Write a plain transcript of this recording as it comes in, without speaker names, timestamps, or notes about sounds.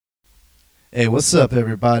Hey, what's up,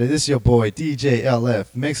 everybody? This is your boy DJ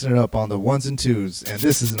LF mixing it up on the ones and twos, and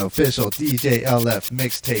this is an official DJ LF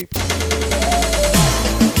mixtape.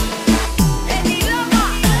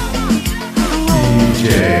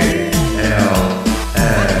 DJ LF.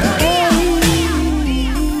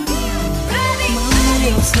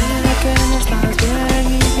 Yo sé que no estás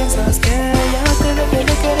bien y piensas que ya te dejé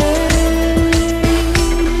de querer.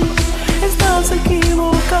 Estás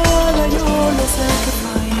equivocada, yo lo sé que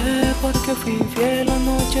fallé porque fui fiel la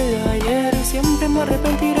noche de ayer y siempre me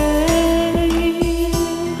arrepentiré.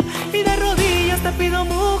 Y de rodillas te pido,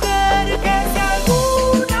 mujer, que si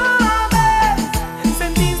alguna vez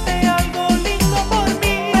sentiste algo lindo por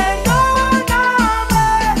mí, perdóname,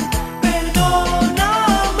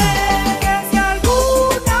 perdóname. Que si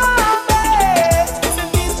alguna vez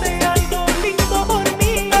sentiste algo lindo por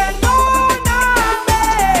mí, perdóname,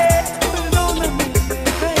 perdóname,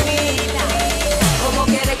 bebé. ¿Cómo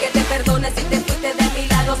quieres que te perdone si te fuiste de mi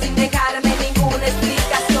lado sin dejarme ninguna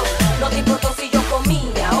explicación? No te importó si yo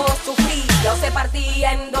comía o sufría o se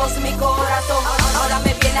partía en dos mi corazón. Ahora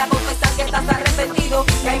me viene a confesar que estás arrepentido,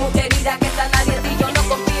 que hay mucha herida que está nadie en ti, yo no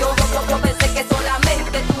confío. Yo pensé que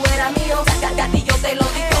solamente tú eras mío, a ti yo te lo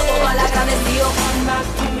digo todo mal agradecido. Come back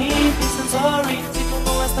to me, please and sorry. Si tú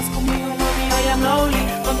no estás conmigo, mami, I am lonely.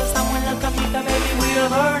 Cuando estamos en la camita, baby, we are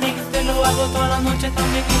burning. Te lo hago toda la noche,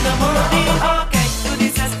 también in the morning. Ok, tú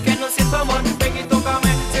dices que no siento amor, ven y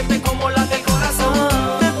tócame, siente como late el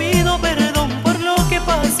corazón. Te pido perdón por lo que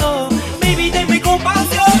pasó, baby, dame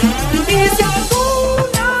compasión. Y si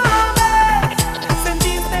alguna vez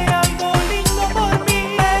sentiste algo lindo por mí,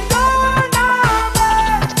 perdóname,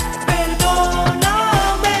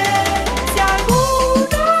 perdóname. Si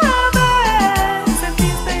alguna vez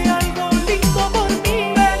sentiste algo lindo por mí,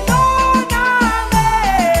 perdóname,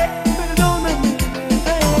 perdóname,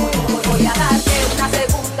 bebé. Voy a darte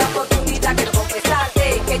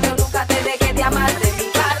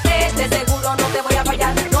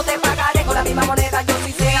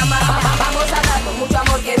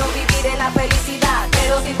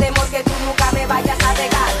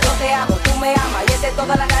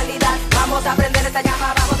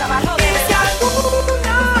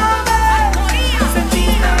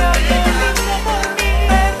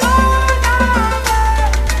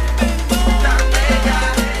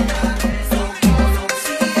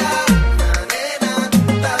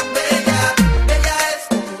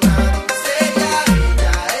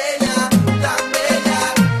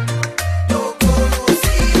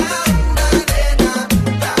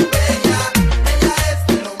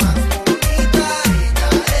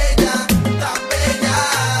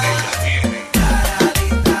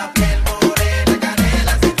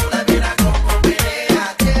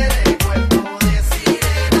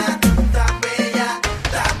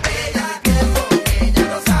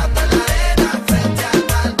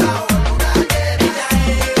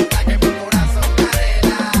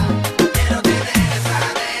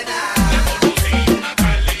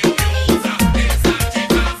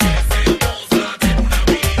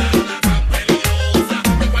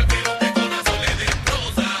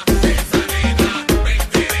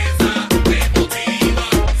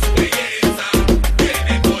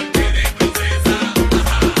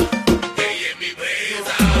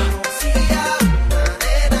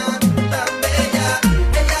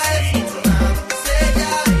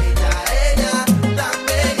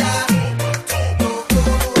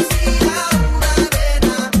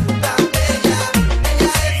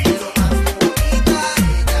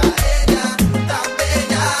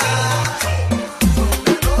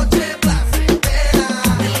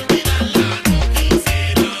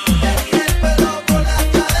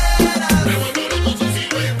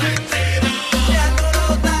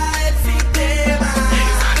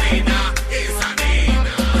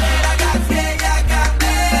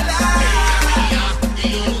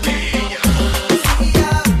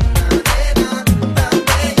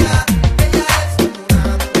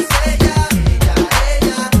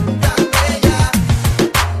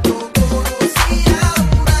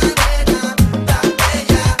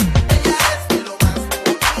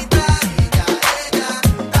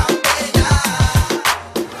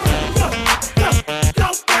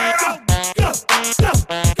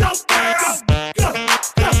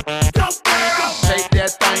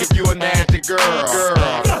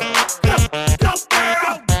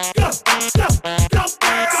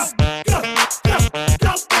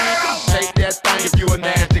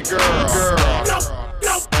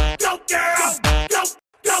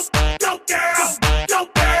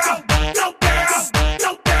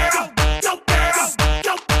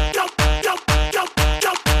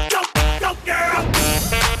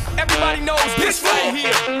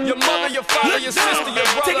your father, your sister, your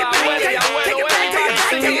brother, abuela, everybody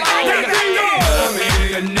sing along. Mami,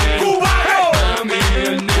 el negro. Cubano. Mami,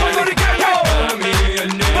 el negro. Puertorriqueño. Mami,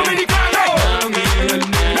 el negro. Dominicano. Mami, el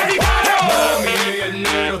negro. Mexicano. Mami, el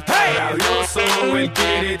negro está rabioso, él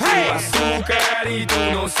quiere tu azúcar y tú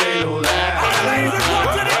no se lo das.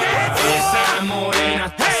 Esa morena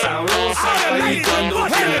está sabrosa y cuando tú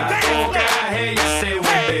la tocas ella se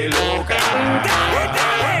vuelve loca.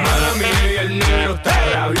 Mami, el negro está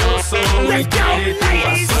rabioso, él quiere tu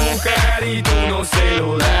azúcar y tú no se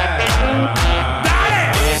lo das.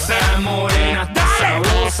 Esa morena está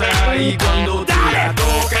sabrosa y cuando tú la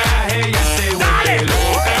tocas ella se vuelve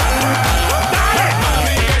loca.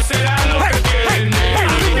 Mami, ¿qué será lo que quiere el negro?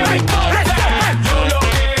 Yo lo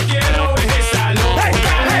que quiero es esa loca.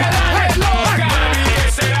 Mami, ¿qué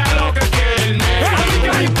será lo que quiere el negro?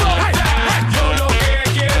 Yo lo que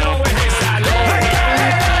quiero es esa loca.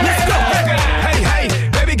 Let's go. Hey, hey,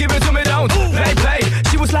 baby, give it to me, don't play.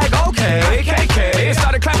 She was like, okay, KK,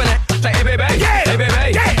 started clapping it. Like, hey, baby, hey, baby,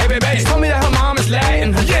 hey, baby. She told me that her mom is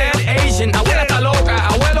Latin, her dad Asian. Abuela está loca,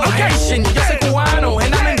 abuelo Haitian. Yo soy cubano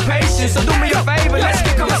and I'm impatient, so do me a favor, let's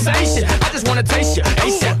get conversation. I just wanna taste you,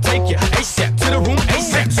 ASAP, take you, ASAP to the room,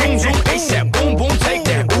 ASAP, zoom, zoom, ASAP, boom, boom, take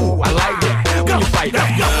that. Ooh, I like that, when you fight that.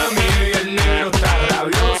 Mami, el negro está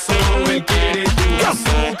rabioso, él quiere tu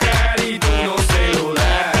azúcar y tú no se lo das.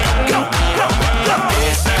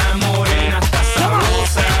 Esa morena está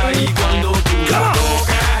sabrosa y cuando tú la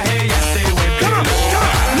tocas ella se vuelve loca.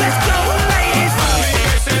 Mami,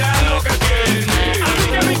 ¿qué será lo que quiere el negro? A mí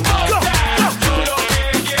que me importa, yo lo que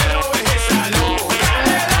quiero es esa loca.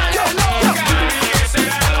 Mami, ¿qué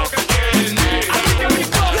será lo que quiere el negro? A mí que me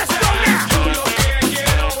importa, yo lo que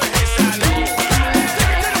quiero es esa loca.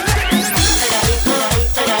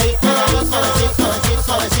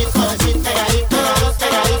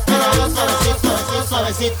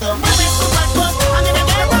 Suavecito, mueve tu cuerpo, a mí me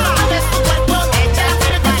quema, mueve tu cuerpo, echa la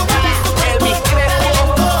frente, tú mueves tu cuerpo, dale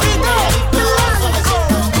lento, pegadito, suavecito.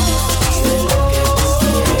 Sé lo que tú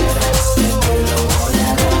quieres, sé que lo voy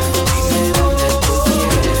a dar. Dime dónde tú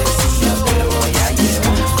quieres y yo te voy a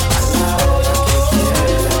llevar. A la hora que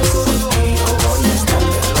quieras, contigo voy a estar,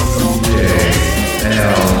 te lo prometo.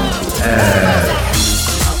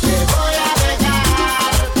 No te voy a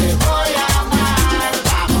dejar, te voy a amar,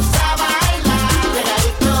 vamos a bailar.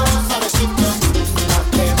 Pegadito, suavecito, no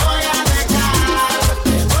te voy a dejar,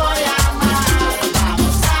 te voy a amar,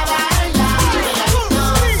 vamos a bailar. Pegadito,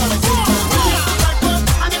 suavecito, mueve tu cuerpo,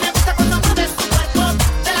 a mí me gusta cuando mueves tu cuerpo,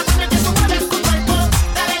 de la forma que tú mueves tu cuerpo,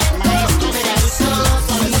 dale lento. Pegadito,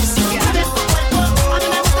 suavecito, mueves tu cuerpo, a mí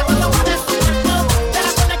me gusta cuando mueves tu cuerpo, de la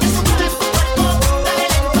forma que tú mueves tu cuerpo, dale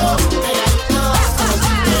lento. Pegadito,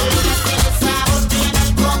 ella tiene el sabor, tiene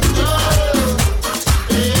el control.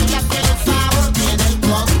 Ella tiene el sabor,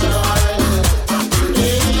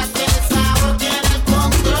 tiene el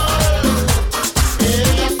control.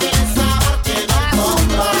 Ella tiene el sabor, tiene el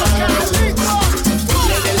control.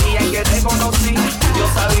 Desde el día en que te conocí, yo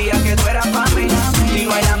sabía que tú eras para mí. Y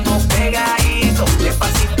bailando pegadito,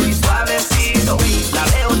 despacito y suavecito. La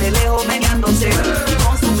veo de lejos meneándose y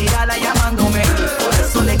con su mirada llamándome. Por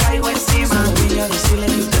eso le caigo encima. Voy a decirle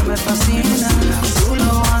que usted me fascina. Tú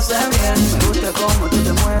lo haces bien. Me gusta cómo tú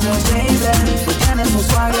te mueves, baby. Tú tienes un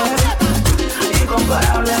swagger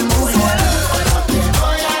incomparable, mujer. No te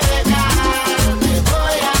voy a dejar, te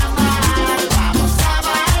voy a amar, vamos a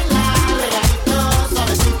bailar. Pegadito,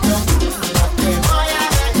 suavecito, no te voy a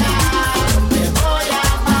dejar, te voy a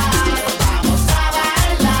amar, vamos a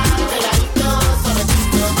bailar. Pegadito,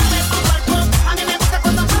 suavecito, mueve tu cuerpo, a mí me gusta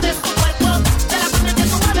cuando mueves tu cuerpo, de la forma que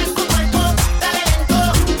tú mueves tu cuerpo, dale lento.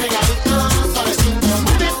 Pegadito, suavecito,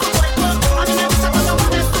 mueve tu cuerpo, a mí me gusta cuando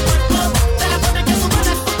mueves tu cuerpo, de la forma que tú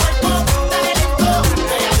mueves tu cuerpo, dale lento.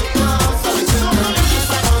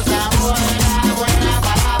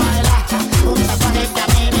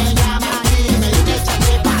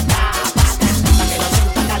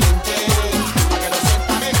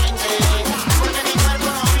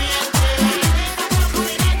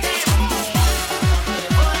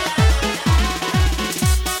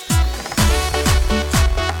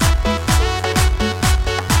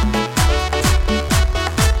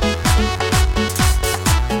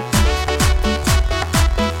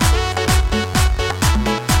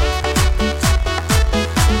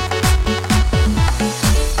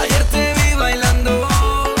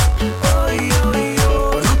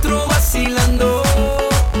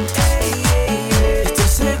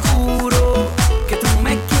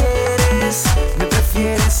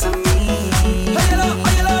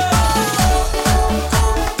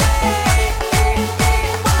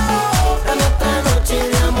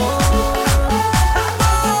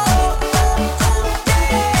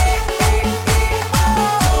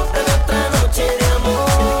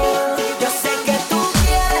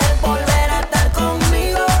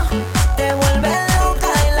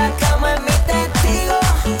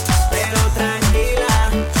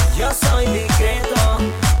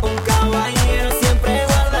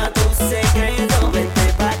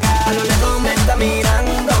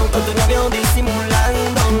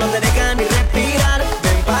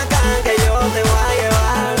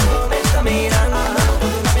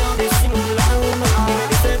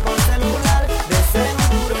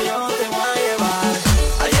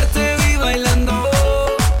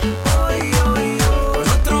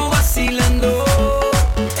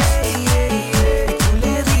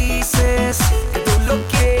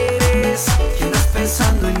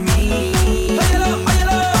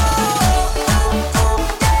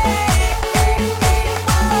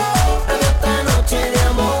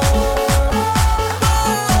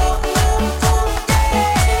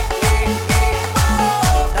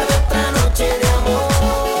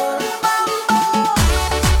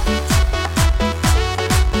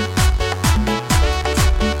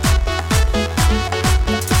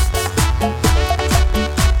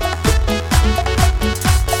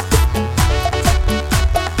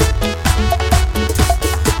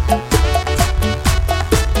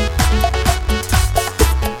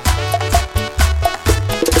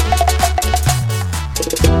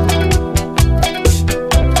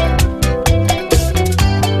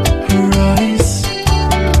 Royce.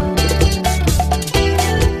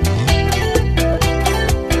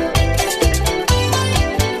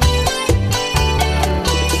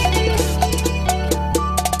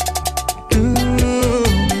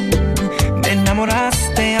 Me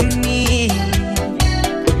enamoraste a mí,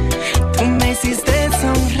 tú me hiciste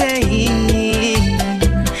sonreír,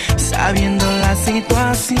 sabiendo la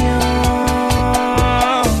situación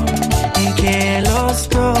y que los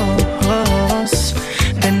dos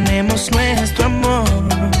tenemos nuestro amor,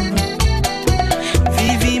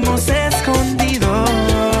 vivimos escondidos.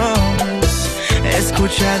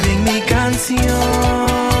 Escucha bien mi canción.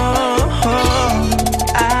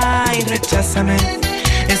 Ay, recházame,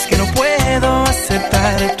 es que no puedo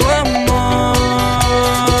aceptar tu amor.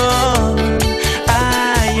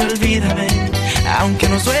 Ay, olvídame, aunque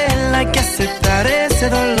nos duela hay que aceptar ese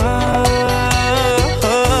dolor.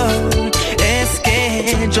 Es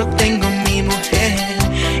que yo tengo mi mujer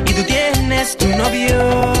y tú tienes tu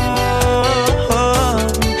novio.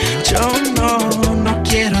 Yo no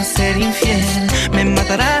quiero ser infiel, me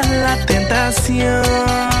matará la tentación.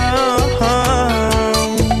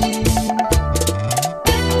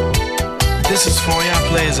 This is for y'all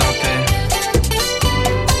players out there.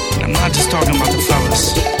 And I'm not just talking about the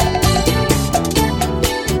fellas.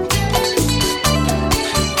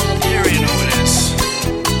 You already know what it is.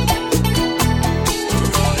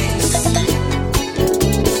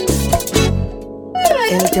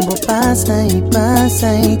 El tiempo pasa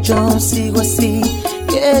y yo sigo así,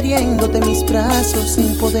 queriéndote en mis brazos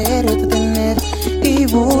sin poderte tener, y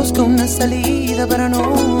busco una salida para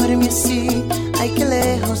no verme así. Ay, que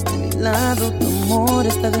lejos de mi lado tu amor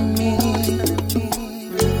está de mí.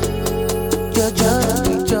 Yo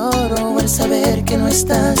lloro y lloro al saber que no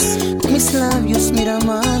estás. Con mis labios, mira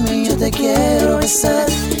mami, yo te quiero besar,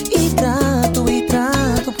 y trato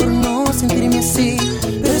por no sentirme así,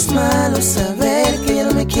 pero es malo saber que ya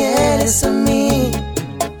no me quieres a mí.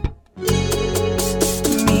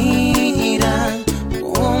 Mira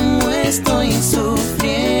cómo estoy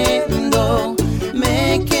sufriendo,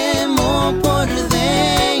 me quemo por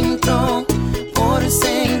dentro por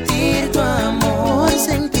sentir tu amor,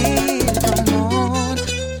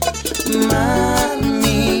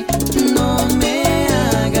 Mami, no me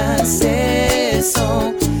hagas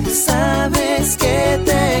eso, sabes que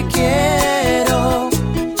te quiero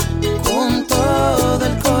con todo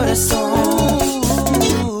el corazón.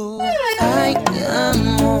 Ay,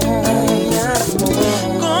 amor,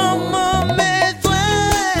 cómo me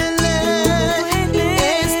duele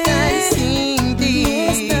estar sin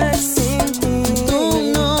ti. Tú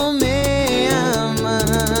no me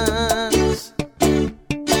amas.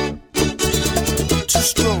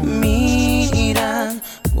 Mira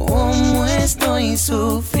cómo estoy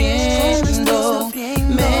sufriendo,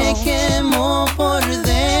 me quemo por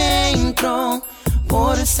dentro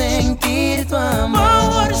por sentir tu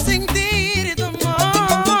amor,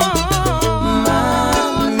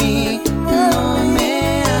 Mami, no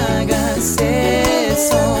me hagas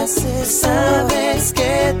eso, sabes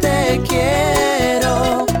que te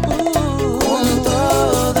quiero con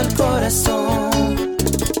todo el corazón.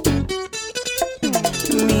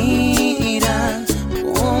 Mira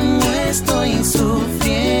cómo estoy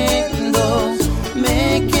sufriendo,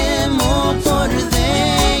 me quemo por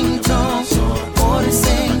dentro por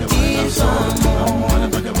sentir tu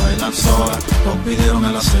amor. Que bailan sola, lo pidieron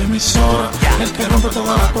en las emisoras, el que rompe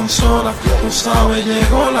toda la consola, tú sabes,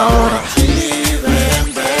 llegó la hora. Y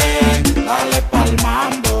ven, dale pa'l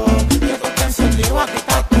mambo, que esto está encendido, aquí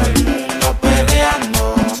está todo el mundo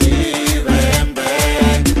peleando. Sí, ven,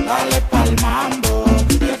 dale pa'l mambo,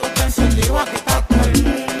 que esto está encendido, aquí está todo el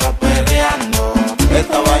mundo peleando.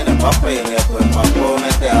 Esta vaina es pa' pelear, pues pa'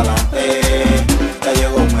 ponerte adelante. Ya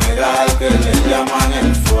llegó Megal, que le llaman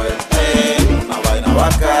el fuerte, una vaina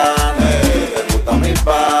bacana, te gusta mi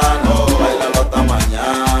pano, bailalo hasta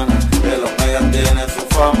mañana, que los medias tienen su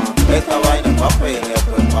fama. Esta vaina es pa' pelear,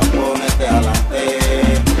 pues pa' ponerte adelante.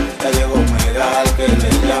 Ya llegó Megal, que le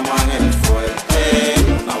llaman el fuerte,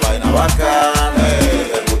 una vaina bacana,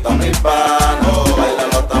 te gusta mi pano,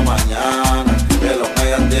 bailalo hasta mañana, que los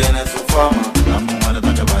medias tienen su fama. Las mujeres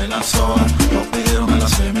que bailan solas, lo pidieron en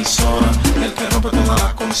las emisoras, el que rompe toda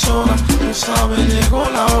la consola, tú sabes, llegó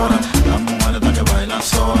la hora. Las mujeres que bailan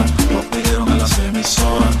solas, lo pidieron en las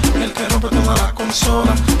emisoras, el que rompe toda la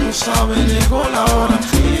consola, tú sabes, llegó la hora.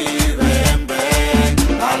 Y ven,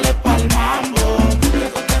 dale pa'l mambo, que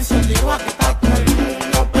esto está encendido, aquí está todo el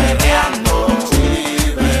mundo peleando. Y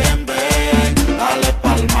ven, dale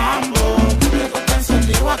pa'l mambo, que esto está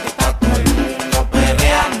encendido, aquí está todo el mundo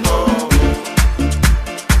peleando.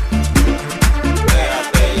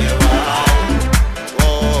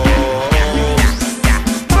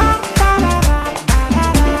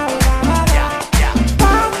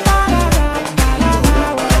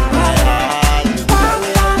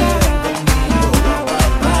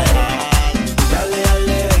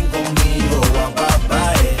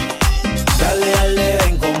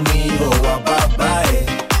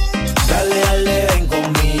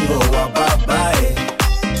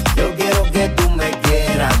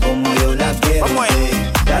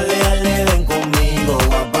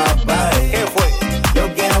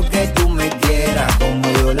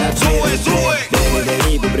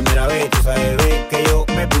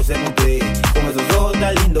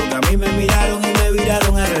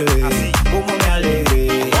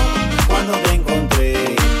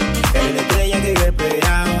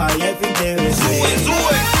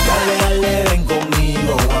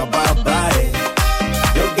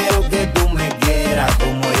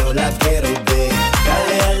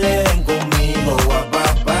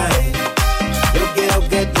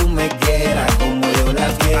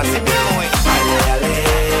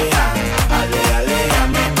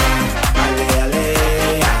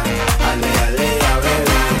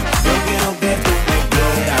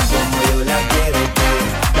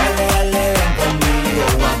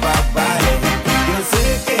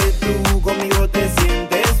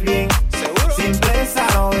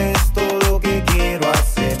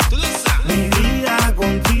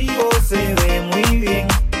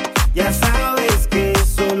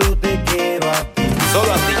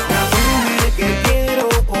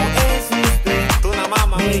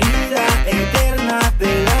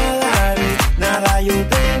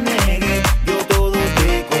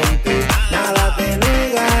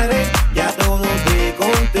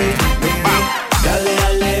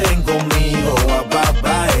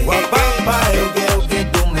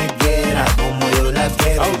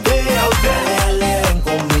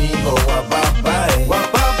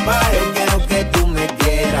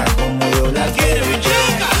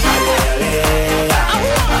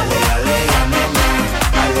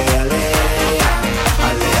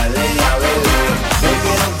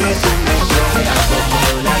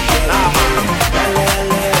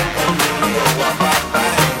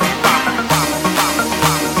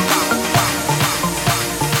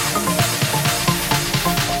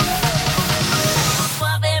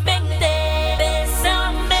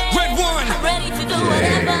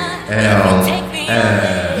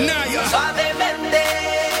 Suavemente,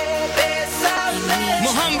 bésame.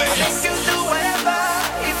 Mohammed. I make you do whatever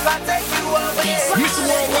if I take you away. Mr.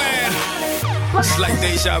 Worldwide. It's like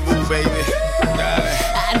deja vu, baby. Darling.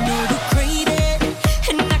 I know the greatest,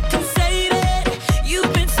 and I can say that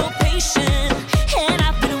you've been so patient, and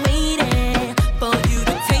I've been waiting for you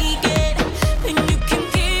to take it, and you can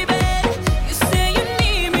keep it. You say you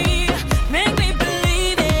need me, make me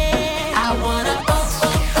believe it. I wanna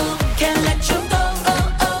can't let you go.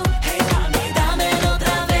 Hey, dámelo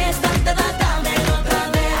otra vez, dámelo otra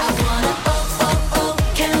vez. I wanna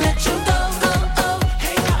can't let you go.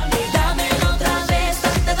 Hey, dámelo otra vez,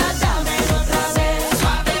 dámelo otra vez.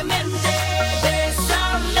 Suavemente,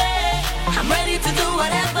 bésame. I'm ready to do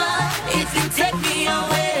whatever if you take me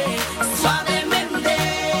away. Suavemente,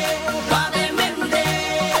 suavemente,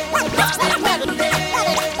 suavemente,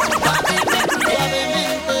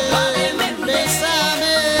 suavemente,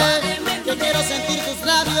 Bésame, yo quiero sentir tus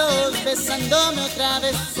labios besándome otra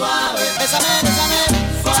vez. Suave, bésame, bésame,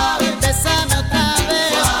 suave, bésame otra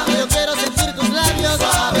vez. Yo quiero sentir tus labios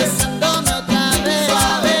besándome otra vez.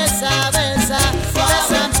 Besa, besa,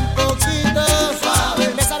 bésame un poquito.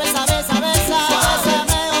 Besa, besa, besa, besa,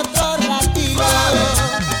 bésame otro ratito.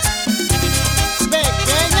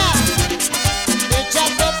 Pequeña,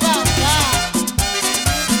 échate pa' acá.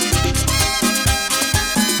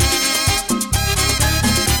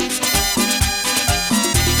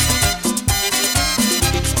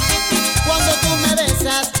 Cuando tú me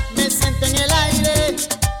besas, me siento en el aire.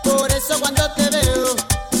 Por eso cuando te veo,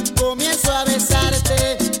 comienzo a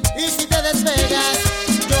besarte. Y si te despegas,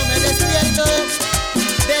 yo me despierto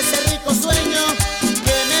de ese rico sueño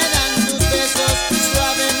que me dan tus besos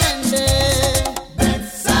suavemente.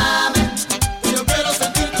 Bésame, que yo quiero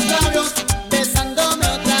sentir tus labios besándome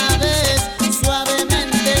otra vez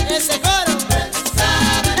suavemente. Ese coro,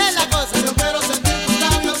 bésame, es la cosa. Yo quiero sentir tus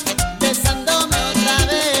labios besándome otra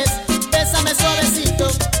vez. Bésame suavecito,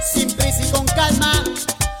 sin prisa y con calma.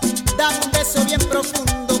 Dame un beso bien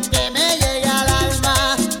profundo que me llega al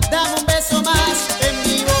alma. Dame un beso más, en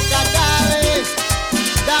mi boca cabe.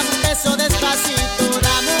 Dame un beso despacito,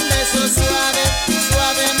 dame un beso suave,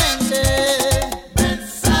 suavemente.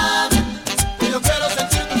 Bésame, que yo quiero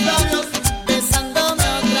sentir tus labios besándome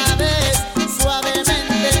otra vez,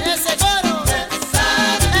 suavemente. Ese coro,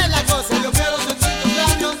 bésame, es la cosa. Yo quiero sentir tus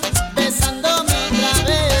labios besándome otra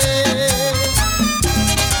vez.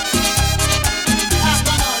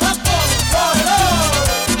 Hasta no, loco, cógelo,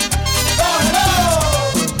 cógelo.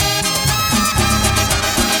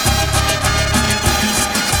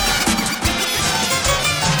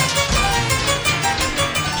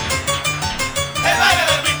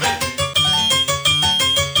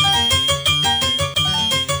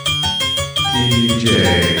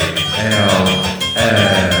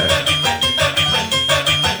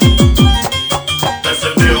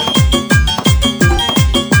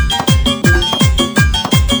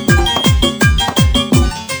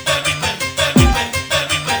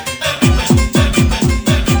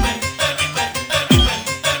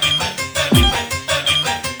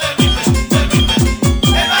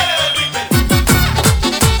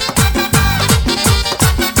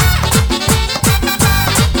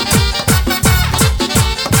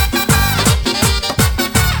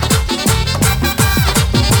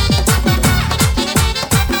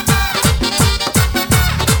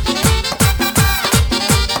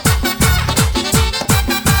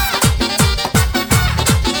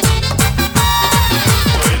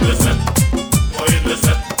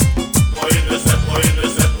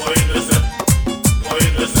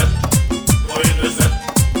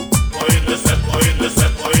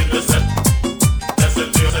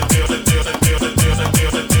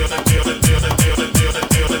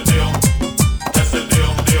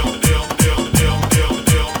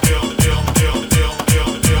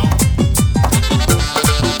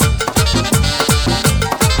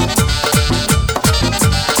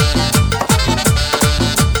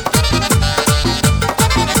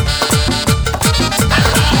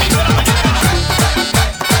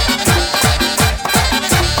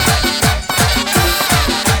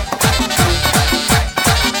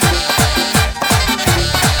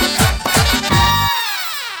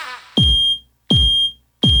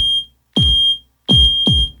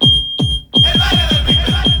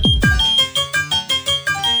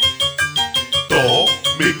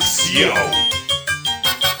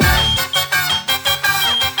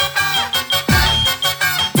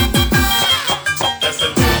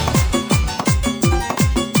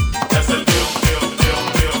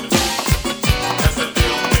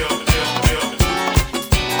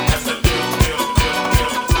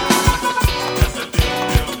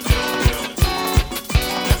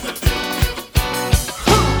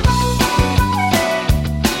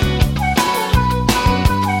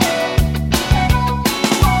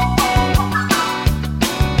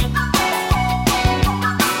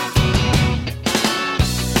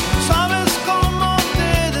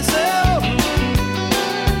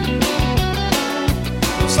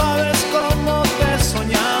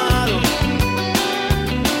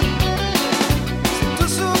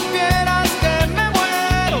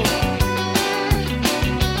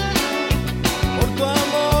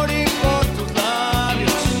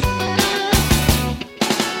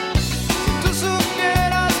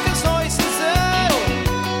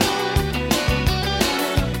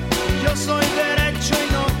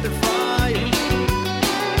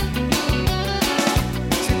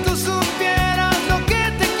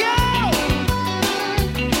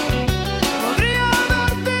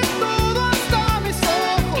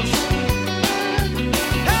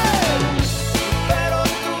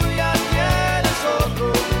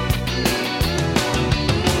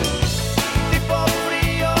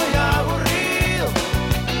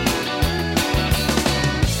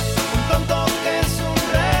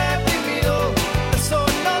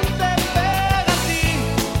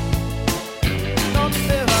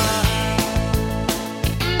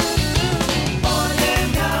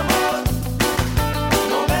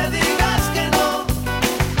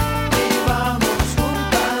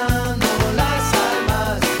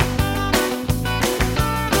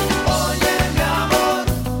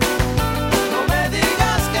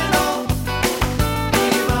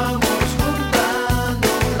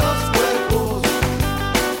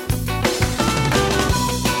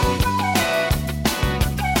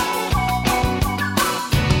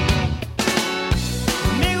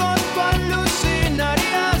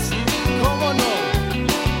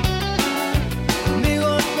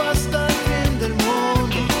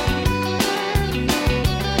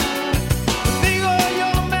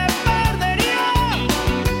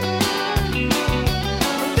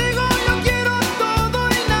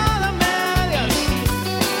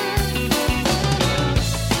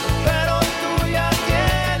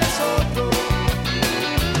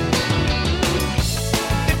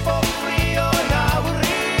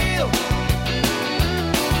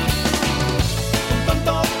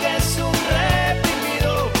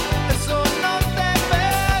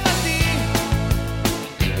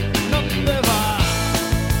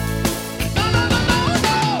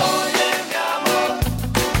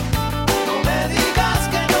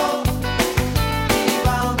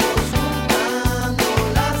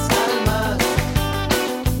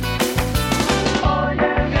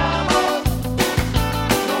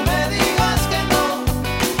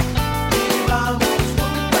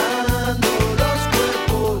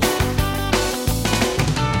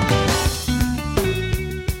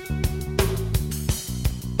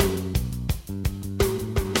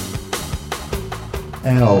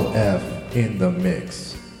 LF in the mix.